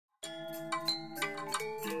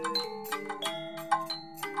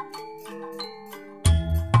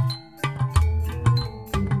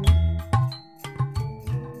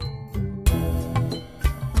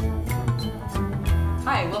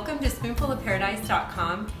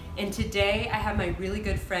Paradise.com, and today I have my really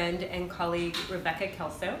good friend and colleague Rebecca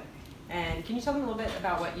Kelso. And can you tell me a little bit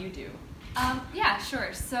about what you do? Yeah,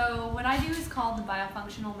 sure. So what I do is called the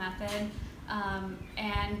biofunctional method,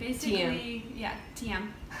 and basically, TM.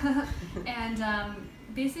 And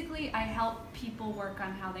basically, I help people work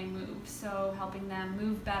on how they move. So helping them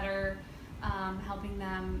move better, helping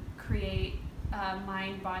them create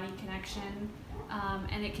mind-body connection,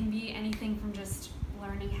 and it can be anything from just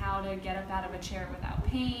learning how to get up out of a chair without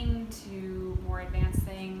pain to more advanced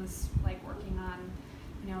things like working on,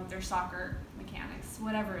 their soccer mechanics,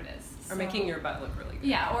 whatever it is. Or making your butt look really good.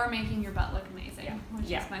 Yeah, or making your butt look amazing, which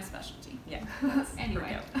is my specialty. Yeah.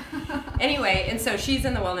 Anyway, and so she's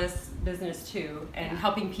in the wellness business too, and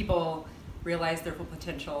helping people realize their full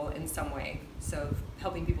potential in some way. So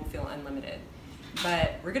helping people feel unlimited.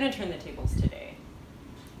 But we're going to turn the tables today.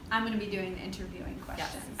 I'm going to be doing the interviewing questions.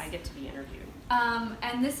 Yes, I get to be interviewed.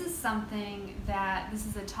 And this is this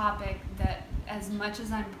is a topic that, as much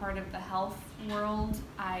as I'm part of the health world,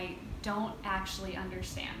 I don't actually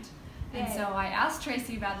understand. And so I asked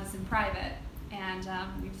Tracy about this in private, and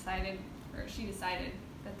she decided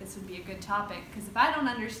that this would be a good topic, because if I don't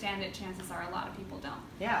understand it, chances are a lot of people don't.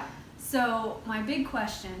 Yeah. So my big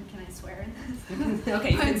question, can I swear in this?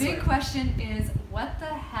 Okay, My big question is, what the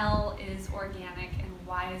hell is organic and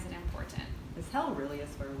why is it important? Is hell really a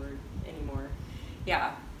swear word anymore?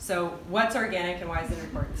 Yeah. So what's organic and why is it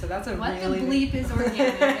important? So that's what the bleep is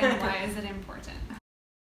organic and why is it important?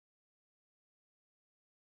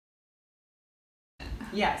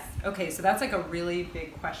 Yes. Okay, so that's like a really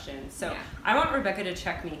big question. So I want Rebecca to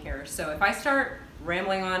check me here. So if I start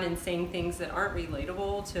rambling on and saying things that aren't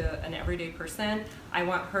relatable to an everyday person, I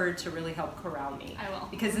want her to really help corral me. I will.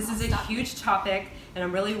 Because this is a huge topic, and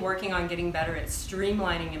I'm really working on getting better at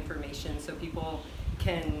streamlining information so people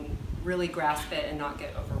can really grasp it and not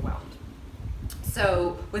get overwhelmed.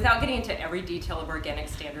 So without getting into every detail of organic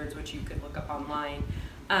standards, which you could look up online,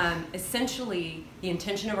 essentially the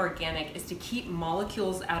intention of organic is to keep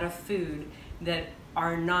molecules out of food that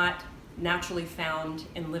are not naturally found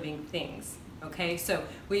in living things. Okay, so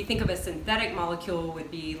we think of a synthetic molecule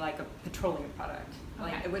would be like a petroleum product,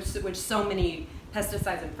 which so many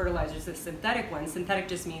pesticides and fertilizers are synthetic ones. Synthetic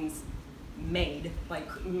just means made, like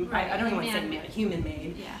I don't even want to say made, human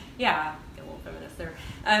made. Yeah, get a little feminist there.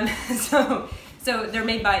 So they're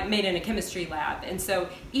made in a chemistry lab, and so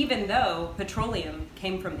even though petroleum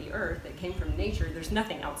came from the earth, it came from nature, there's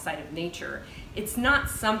nothing outside of nature. It's not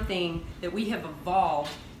something that we have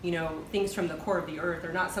evolved, things from the core of the earth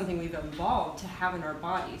are not something we've evolved to have in our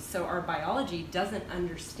bodies. So our biology doesn't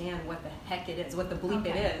understand what the heck it is, what the bleep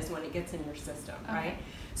it is when it gets in your system, right?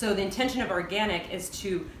 So the intention of organic is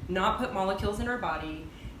to not put molecules in our body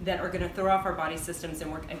that are going to throw off our body systems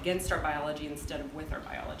and work against our biology instead of with our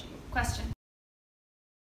biology. Question.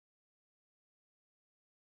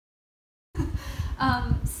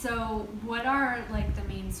 So what are the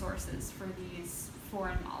main sources for these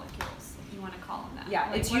foreign molecules, if you want to call them that?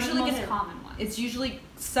 Yeah, it's usually the most common ones. It's usually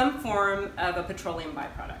some form of a petroleum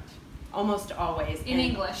byproduct. Almost always. In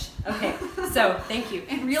English. Okay, so thank you.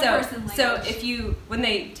 In real person language. So when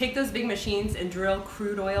they take those big machines and drill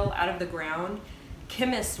crude oil out of the ground,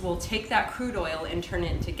 chemists will take that crude oil and turn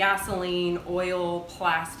it into gasoline, oil,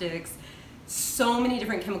 plastics, so many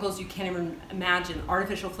different chemicals you can't even imagine,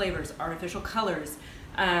 artificial flavors, artificial colors,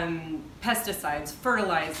 pesticides,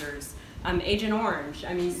 fertilizers, Agent Orange.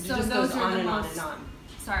 I mean, it just goes on and on and on.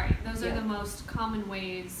 Sorry, those are the most common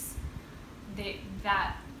ways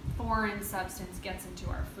that foreign substance gets into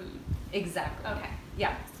our food. Exactly. Okay.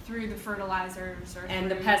 Yeah. Through the fertilizers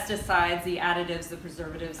and the pesticides, the additives, the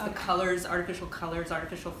preservatives, the colors, artificial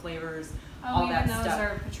flavors, all that stuff. Those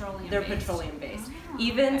are petroleum-based. They're petroleum-based. Oh,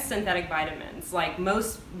 Even synthetic vitamins, like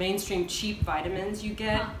most mainstream cheap vitamins you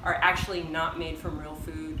get, are actually not made from real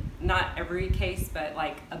food. Not every case, but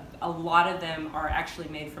a lot of them are actually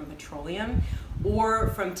made from petroleum or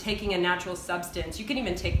from taking a natural substance. You can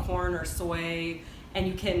even take corn or soy, and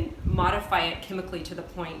you can modify it chemically to the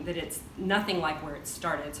point that it's nothing like where it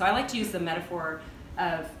started. So I like to use the metaphor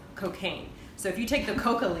of cocaine. So if you take the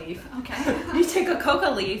coca leaf, you take a coca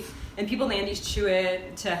leaf, and people in the Andes chew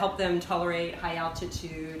it to help them tolerate high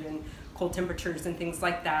altitude and cold temperatures and things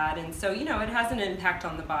like that. And so, it has an impact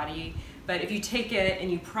on the body. But if you take it and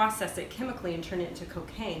you process it chemically and turn it into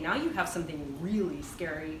cocaine, now you have something really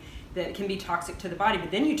scary that can be toxic to the body,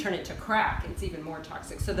 but then you turn it to crack, it's even more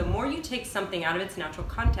toxic. So the more you take something out of its natural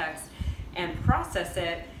context and process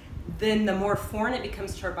it, then the more foreign it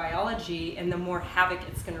becomes to our biology and the more havoc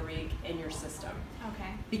it's going to wreak in your system.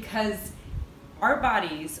 Okay. Because our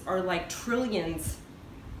bodies are like trillions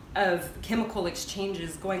of chemical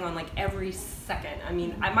exchanges going on like every second. I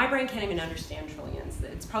mean, my brain can't even understand trillions.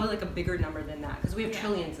 It's probably like a bigger number than that because we have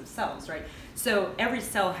trillions of cells, right? So every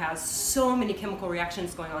cell has so many chemical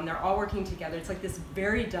reactions going on. They're all working together. It's like this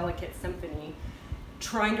very delicate symphony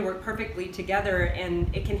trying to work perfectly together, and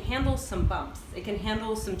it can handle some bumps. It can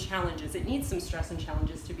handle some challenges. It needs some stress and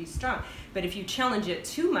challenges to be strong. But if you challenge it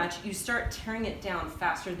too much, you start tearing it down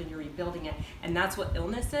faster than you're rebuilding it. And that's what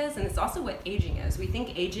illness is, and it's also what aging is. We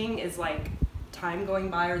think aging is like time going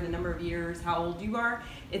by or the number of years, how old you are.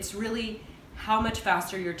 It's really how much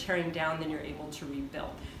faster you're tearing down than you're able to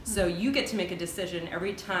rebuild. So you get to make a decision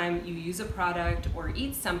every time you use a product or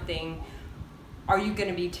eat something. Are you going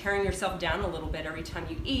to be tearing yourself down a little bit every time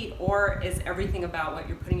you eat, or is everything about what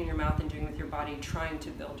you're putting in your mouth and doing with your body trying to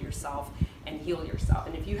build yourself and heal yourself?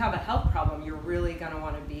 And if you have a health problem, you're really going to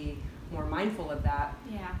want to be more mindful of that.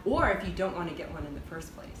 Yeah. Or if you don't want to get one in the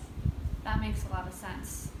first place. That makes a lot of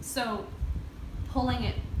sense. So pulling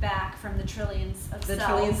it back from the trillions of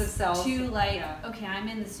cells to like, okay, I'm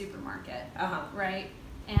in the supermarket, right?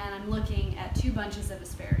 And I'm looking at 2 bunches of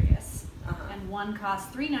asparagus. And one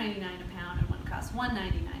costs $3.99 a pound and one costs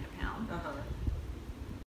 $1.99 a pound.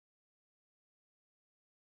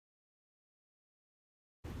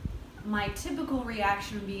 My typical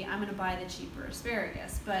reaction would be, I'm going to buy the cheaper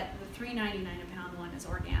asparagus, but the $3.99 a pound one is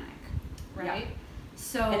organic, right? Yeah.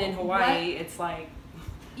 So and in Hawaii, it's like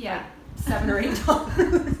like $7 or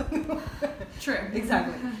 $8. True.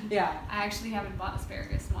 Exactly. Yeah. I actually haven't bought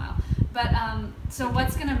asparagus in a while, but so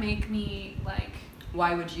what's going to make me like?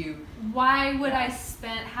 Why would you? Why would I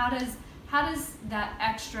spend? How does that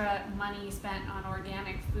extra money spent on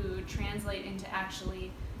organic food translate into actually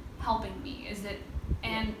helping me? Is it?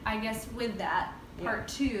 And I guess with that, part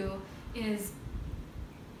 2 is,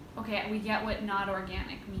 okay, we get what not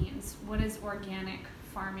organic means. What does organic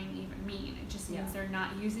farming even mean? It just means they're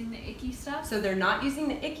not using the icky stuff? So they're not using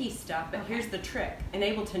the icky stuff, but here's the trick.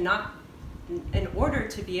 In order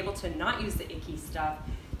to be able to not use the icky stuff,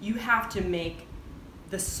 you have to make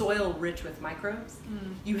the soil rich with microbes.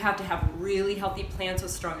 You have to have really healthy plants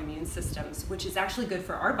with strong immune systems, which is actually good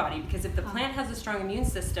for our body, because if the plant has a strong immune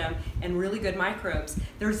system and really good microbes,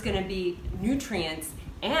 there's going to be nutrients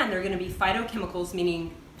and there are going to be phytochemicals,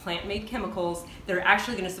 meaning plant-made chemicals that are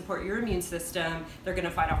actually going to support your immune system. They're going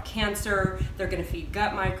to fight off cancer. They're going to feed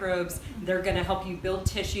gut microbes. They're going to help you build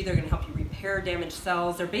tissue. They're going to help you repair damaged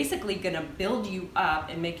cells. They're basically going to build you up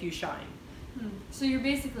and make you shine. So you're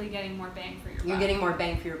basically getting more bang for your buck. You're getting more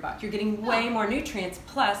bang for your buck. You're getting way more nutrients,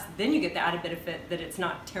 plus then you get the added benefit that it's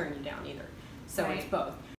not tearing you down either. So it's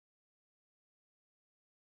both.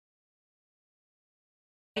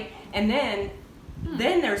 And then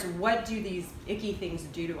there's, what do these icky things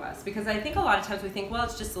do to us? Because I think a lot of times we think, well,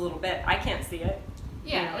 it's just a little bit. I can't see it.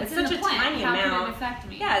 Yeah, you know, it's such in the a plant. tiny How amount. can it affect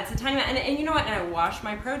me? Yeah, it's a tiny amount. And you know what? And I wash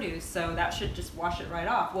my produce, so that should just wash it right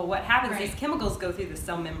off. Well, what happens, these chemicals go through the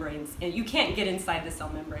cell membranes, and you can't get inside the cell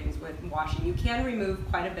membranes with washing. You can remove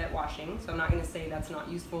quite a bit washing, so I'm not going to say that's not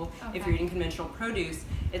useful if you're eating conventional produce.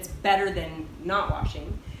 It's better than not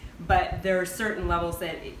washing. But there are certain levels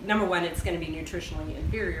that, number one, it's going to be nutritionally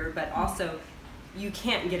inferior, but also you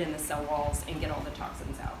can't get in the cell walls and get all the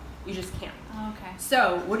toxins out. You just can't. Okay.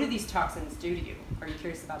 So what do these toxins do to you? Are you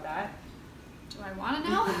curious about that? Do I want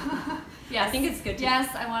to know? Yeah, I think it's good to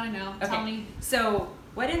Yes, I want to know. Okay. Tell me. So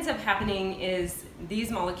what ends up happening is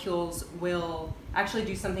these molecules will actually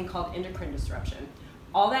do something called endocrine disruption.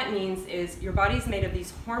 All that means is your body's made of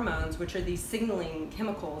these hormones, which are these signaling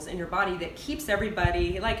chemicals in your body that keeps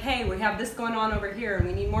everybody like, hey, we have this going on over here, and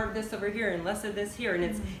we need more of this over here and less of this here.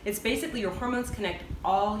 And it's basically your hormones connect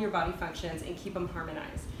all your body functions and keep them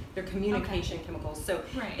harmonized. They're communication chemicals. So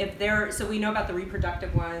so we know about the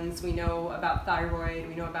reproductive ones, we know about thyroid,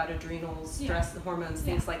 we know about adrenals, stress hormones,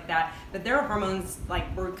 things like that. But there are hormones,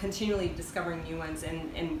 like we're continually discovering new ones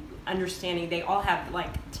and understanding they all have like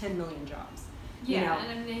 10 million jobs. Yeah, you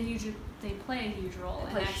know? and they play a huge role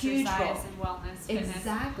in exercise and wellness, fitness,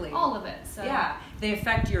 exactly, all of it. So yeah, they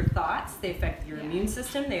affect your thoughts, they affect your immune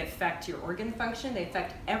system, they affect your organ function, they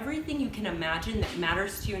affect everything you can imagine that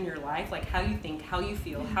matters to you in your life, like how you think, how you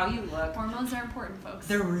feel, how you look. Hormones are important, folks.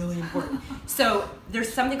 They're really important. So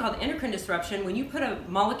there's something called endocrine disruption. When you put a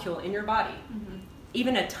molecule in your body,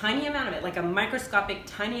 even a tiny amount of it, like a microscopic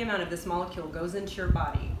tiny amount of this molecule goes into your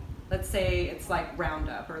body. Let's say it's like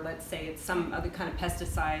Roundup, or let's say it's some other kind of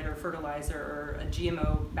pesticide or fertilizer or a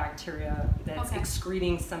GMO bacteria that's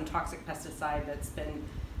excreting some toxic pesticide that's been,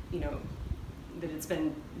 that it's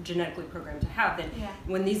been genetically programmed to have, that Yeah.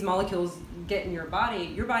 when these molecules get in your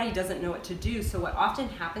body doesn't know what to do. So what often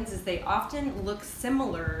happens is they often look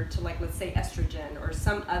similar to, like, let's say estrogen or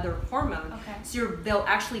some other hormone. Okay. So they'll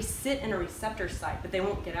actually sit in a receptor site, but they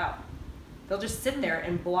won't get out. They'll just sit there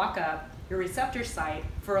and block up your receptor site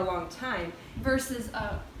for a long time. Versus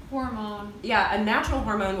a hormone. Yeah, a natural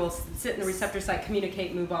hormone will sit in the receptor site,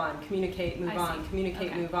 communicate, move on, communicate, move I on, see.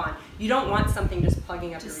 communicate, Okay. move on. You don't want something just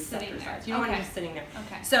plugging up Just your receptor sitting there. sites. You don't want it Okay. just sitting there.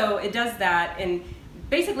 Okay. So it does that, and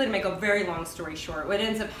basically, to make a very long story short, what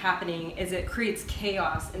ends up happening is it creates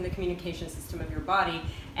chaos in the communication system of your body,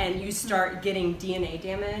 and you start getting DNA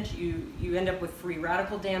damage. You end up with free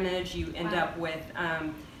radical damage. You end Wow. up with,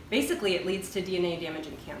 basically, it leads to DNA damage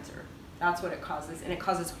and cancer. That's what it causes, and it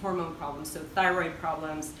causes hormone problems, so thyroid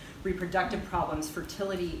problems, reproductive problems,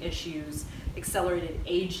 fertility issues, accelerated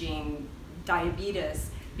aging,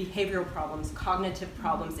 diabetes, behavioral problems, cognitive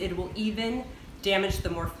problems. It will even damage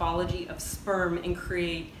the morphology of sperm and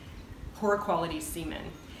create poor quality semen.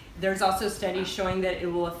 There's also studies showing that it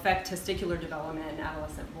will affect testicular development in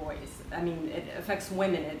adolescent boys. I mean, it affects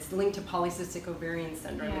women. It's linked to polycystic ovarian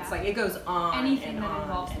syndrome. Yeah. It's like, it goes on Anything and that on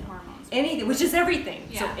involves and the hormones. anything, which is everything.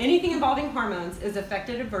 So Yeah. anything involving hormones is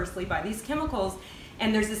affected adversely by these chemicals.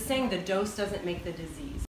 And there's this saying, the dose doesn't make the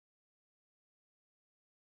disease.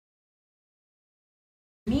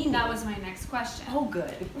 Meaning, That was my next question. oh,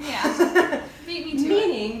 good. Yeah. Beat me to it.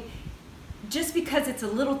 Meaning, just because it's a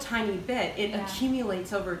little tiny bit, it Yeah.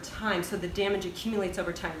 accumulates over time. So the damage accumulates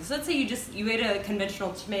over time. So let's say you ate a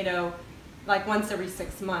conventional tomato like once every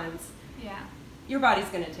 6 months. Yeah. Your body's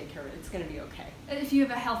going to take care of it. It's going to be okay. If you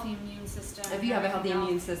have a healthy immune system. If you have a and healthy everything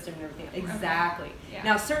immune else. system and everything. Exactly. Yeah.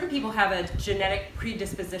 Now, certain people have a genetic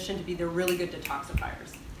predisposition to be they're really good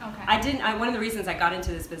detoxifiers. Okay. One of the reasons I got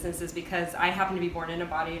into this business is because I happen to be born in a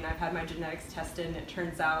body and I've had my genetics tested, and it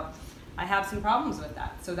turns out I have some problems with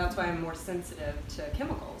that. So that's why I'm more sensitive to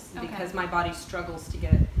chemicals, Okay. because my body struggles to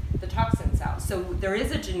get the toxins out. So there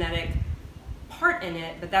is a genetic part in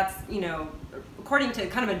it, but that's, according to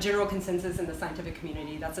kind of a general consensus in the scientific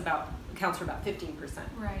community, accounts for about 15%.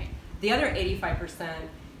 Right. The other 85%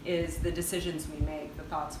 is the decisions we make, the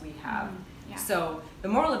thoughts we have. Yeah. So the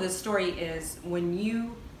moral of this story is, when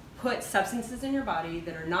you put substances in your body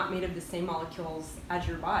that are not made of the same molecules as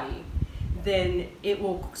your body, then it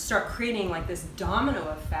will start creating like this domino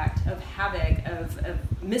effect of havoc, of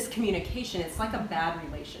miscommunication. It's like a bad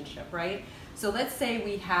relationship, right? So let's say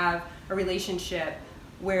we have a relationship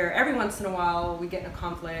where every once in a while we get in a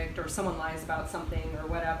conflict or someone lies about something or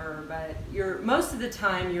whatever, but most of the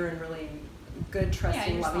time you're in really good,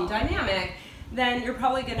 trusting, you're loving solid. dynamic, then you're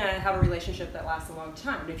probably going to have a relationship that lasts a long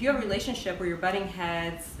time. But if you have a relationship where you're butting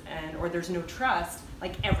heads or there's no trust,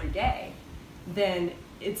 like every day, then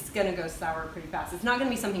it's going to go sour pretty fast. It's not going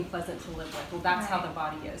to be something pleasant to live with. Well, that's how Right. the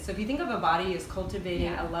body is. So if you think of a body as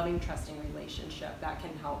cultivating Yeah. a loving, trusting relationship, that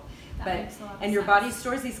can help. That makes a lot of and your sense. body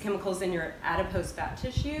stores these chemicals in your adipose fat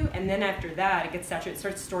tissue, and then after that, it gets saturated, it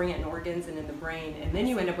starts storing it in organs and in the brain, and then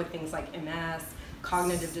you end up with things like MS,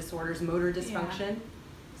 cognitive disorders, motor dysfunction.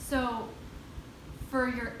 So, for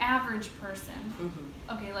your average person,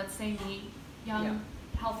 Mhm. okay, let's say me, young,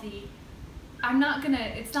 Yeah. healthy,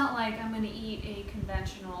 it's not like I'm gonna eat a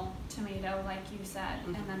conventional tomato, like you said,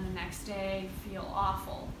 Mhm. and then the next day feel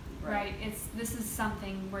awful, Right. right? This is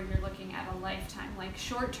something where you're looking at a lifetime, like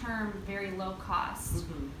short term, very low cost,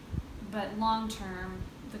 Mhm. but long term,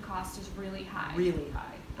 the cost is really high. Really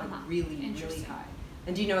high, like really, really Interesting. high.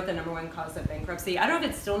 And do you know what the #1 cause of bankruptcy? I don't know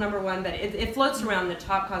if it's still #1, but it floats around. The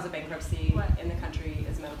top cause of bankruptcy What? in the country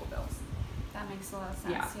is medical bills. That makes a lot of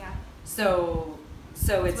sense, Yeah. yeah. So it's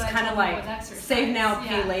what I kind of told you like with exercise. save now,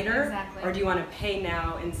 pay Yeah, later, exactly. or do you want to pay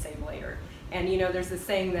now and save later? And there's this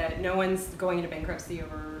saying that no one's going into bankruptcy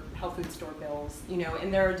over health food store bills,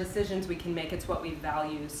 and there are decisions we can make. It's what we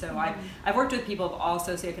value. So Mhm. I've worked with people of all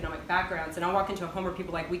socioeconomic backgrounds, and I'll walk into a home where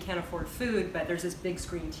people are like, we can't afford food, but there's this big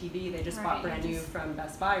screen TV they just bought Right, brand new from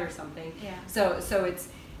Best Buy or something. Yeah. So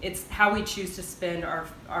it's how we choose to spend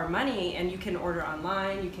our money, and you can order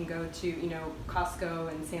online. You can go to Costco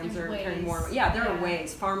and Sam's There's are carrying ways. more. Yeah, there are Yeah.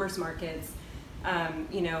 ways. Farmers markets,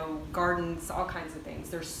 gardens, all kinds of things.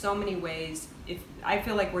 There's so many ways. I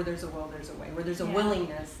feel like where there's a will, there's a way. Where there's a Yeah.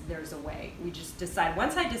 willingness, there's a way. We just decide.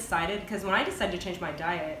 Once I decided, because when I decided to change my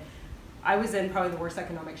diet, I was in probably the worst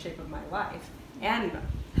economic shape of my life, and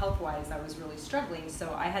health-wise, I was really struggling.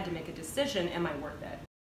 So I had to make a decision: am I worth it?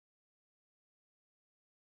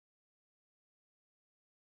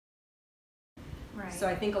 Right. So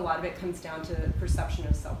I think a lot of it comes down to perception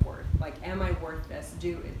of self-worth. Like, am I worth this?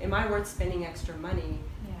 Am I worth spending extra money?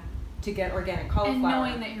 Yeah. to get organic cauliflower. And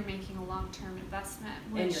knowing that you're making a long-term investment,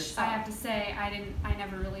 which yourself. I have to say, I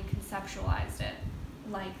never really conceptualized it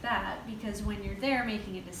like that, because when you're there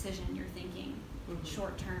making a decision, you're thinking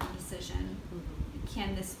short-term decision.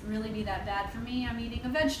 Can this really be that bad for me? I'm eating a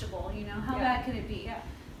vegetable, you know, how bad could it be? Yeah.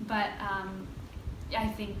 But I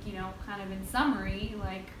think, you know, kind of in summary,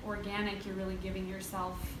 like organic, you're really giving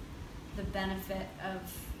yourself the benefit of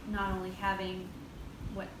not only having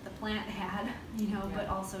what the plant had, you know, but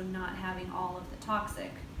also not having all of the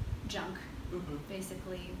toxic junk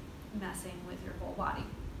basically messing with your whole body.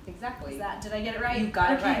 Exactly. Did I get it right? You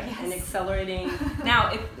got it right. Yes. And accelerating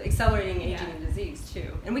aging and disease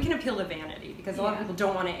too. And we can appeal to vanity, because a lot of people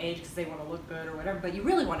don't want to age because they want to look good or whatever, but you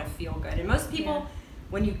really want to feel good. And most people,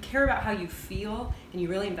 when you care about how you feel and you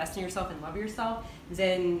really invest in yourself and love yourself,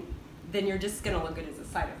 then you're just going to look good as a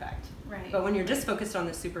side effect. Right. But when you're just focused on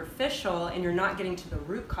the superficial and you're not getting to the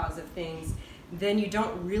root cause of things, then you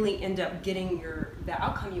don't really end up getting the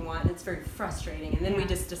outcome you want, and it's very frustrating. And then we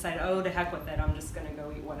just decide, oh, to heck with it, I'm just going to go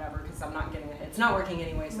eat whatever because I'm not getting it. It's not working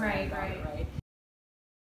anyway, so right.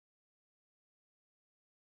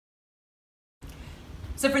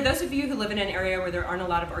 So for those of you who live in an area where there aren't a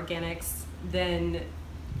lot of organics, then,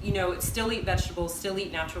 you know, still eat vegetables, still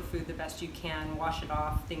eat natural food the best you can, wash it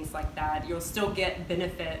off, things like that. You'll still get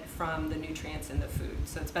benefit from the nutrients in the food.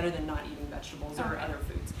 So it's better than not eating vegetables or other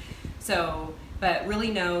foods. So, but really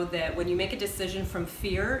know that when you make a decision from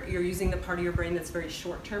fear, you're using the part of your brain that's very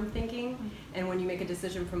short-term thinking. And when you make a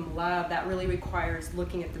decision from love, that really requires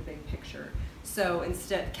looking at the big picture. So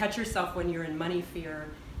instead, catch yourself when you're in money fear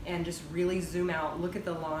and just really zoom out, look at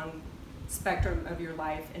the long spectrum of your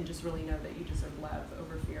life, and just really know that you deserve love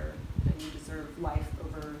over fear, and you deserve life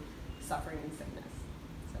over suffering and sickness.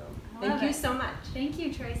 So thank you so much. Thank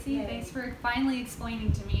you, Tracy. Yay. Thanks for finally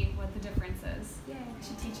explaining to me what the difference is. Yay. You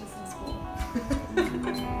should teach us in school.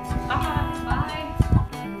 Bye. Bye.